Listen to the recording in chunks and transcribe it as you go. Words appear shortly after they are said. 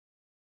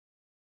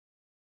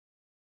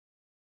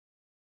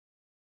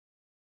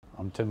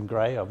I'm Tim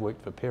Gray. I've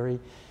worked for PERI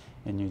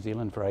in New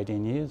Zealand for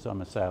 18 years.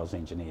 I'm a sales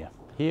engineer.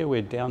 Here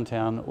we're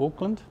downtown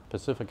Auckland,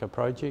 Pacifica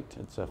project.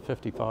 It's a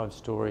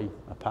 55-storey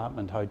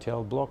apartment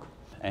hotel block.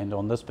 And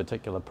on this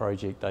particular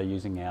project, they're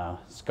using our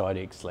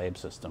SKYDECK slab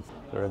system.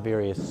 There are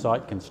various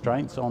site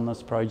constraints on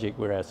this project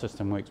where our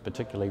system works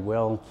particularly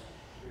well.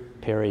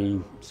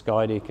 PERI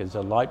SKYDECK is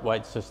a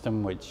lightweight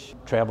system which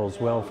travels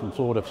well from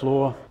floor to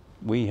floor.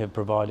 We have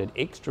provided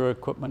extra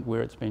equipment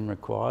where it's been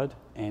required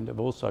and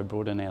have also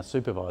brought in our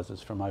supervisors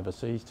from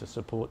overseas to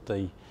support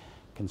the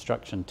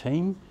construction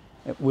team.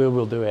 We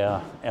will do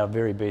our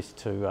very best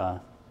to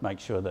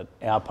make sure that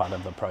our part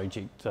of the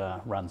project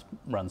runs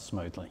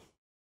smoothly.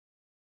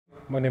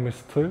 My name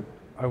is Tu.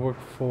 I work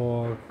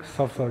for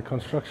Southside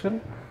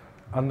Construction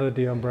under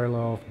the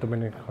umbrella of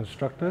Dominion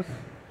Constructors.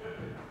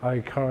 I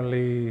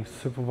currently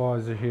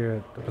supervise here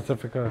at the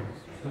Pacifica.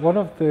 One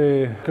of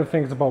the good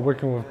things about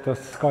working with the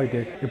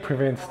SKYDECK, it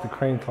prevents the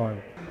crane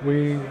time.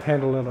 We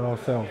handle it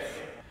ourselves.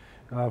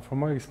 From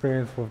my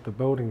experience with the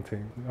building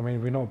team, I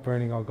mean, we're not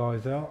burning our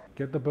guys out.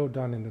 Get the build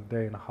done in a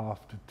day and a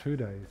half to 2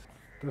 days.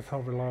 That's how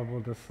reliable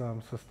this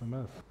system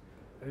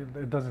is.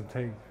 It doesn't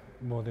take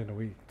more than a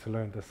week to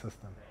learn this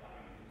system.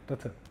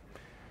 That's it.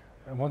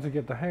 And once you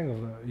get the hang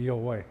of it, you're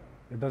away.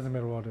 It doesn't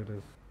matter what it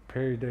is.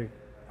 PERI SKYDECK,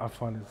 I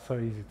find it so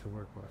easy to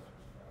work with.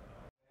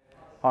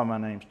 Hi, my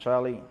name's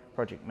Charlie,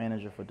 Project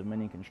Manager for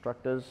Dominion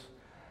Constructors.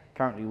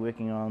 Currently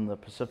working on the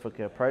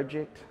Pacifica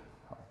project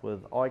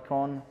with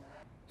Icon.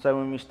 So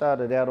when we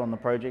started out on the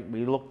project,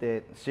 we looked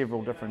at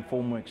several different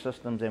formwork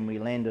systems and we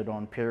landed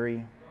on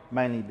PERI,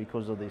 mainly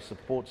because of their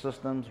support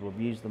systems. We've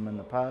used them in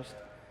the past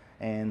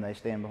and they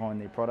stand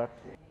behind their product.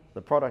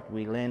 The product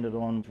we landed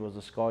on was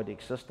a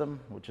SKYDECK system,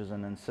 which is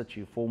an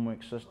in-situ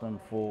formwork system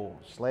for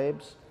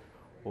slabs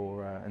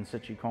or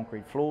in-situ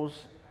concrete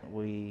floors.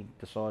 We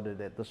decided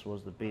that this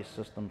was the best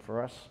system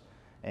for us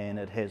and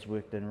it has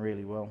worked in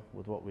really well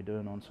with what we're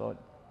doing on site.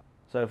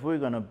 So if we're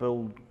going to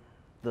build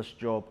this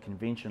job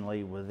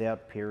conventionally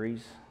without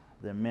PERIs,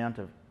 the amount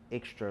of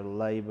extra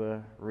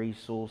labour,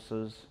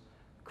 resources,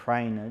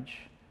 craneage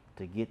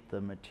to get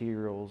the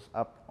materials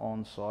up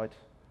on site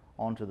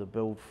onto the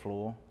build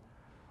floor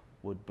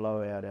would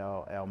blow out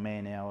our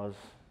man hours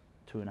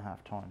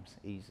 2.5 times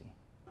easy.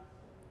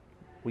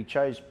 We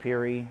chose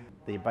PERI.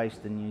 They're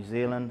based in New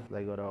Zealand.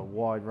 They've got a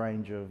wide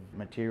range of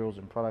materials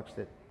and products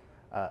that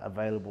are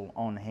available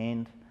on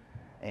hand,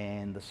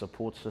 and the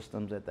support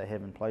systems that they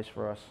have in place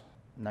for us,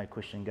 no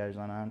question goes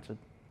unanswered.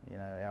 You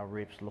know, our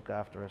reps look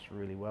after us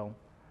really well,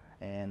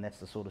 and that's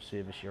the sort of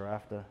service you're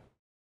after.